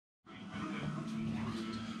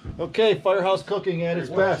Okay, Firehouse cooking at its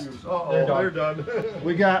best. Uh-oh, they're done.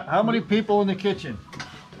 We got how many people in the kitchen?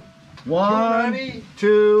 1,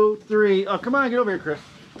 2, 3. Oh, come on, get over here, Chris.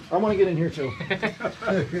 I want to get in here too.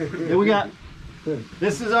 Yeah, we got.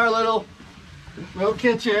 This is our little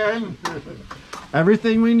kitchen.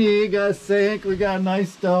 Everything we need. Got a sink. We got a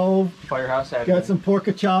nice stove. Firehouse. Got some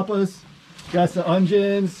porcachopas. Got some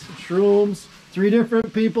onions, shrooms. 3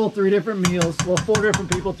 different people, 3 different meals. Well, 4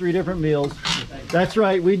 different people, 3 different meals. That's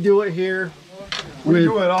right. We do it here. We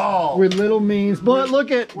do it all. With little means. But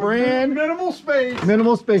look at brand. Minimal space.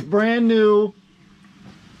 Minimal space. Brand new.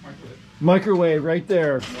 Microwave right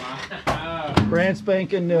there. Wow. Brand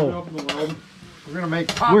spanking new. We're gonna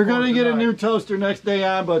make. We're gonna get a new toaster next day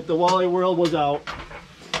on, but the Wally World was out.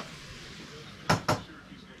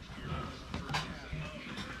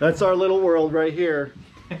 That's our little world right here.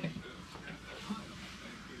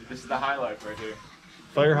 This is the highlight right here.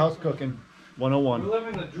 Firehouse cooking 101. We're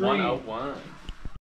living the dream. 101.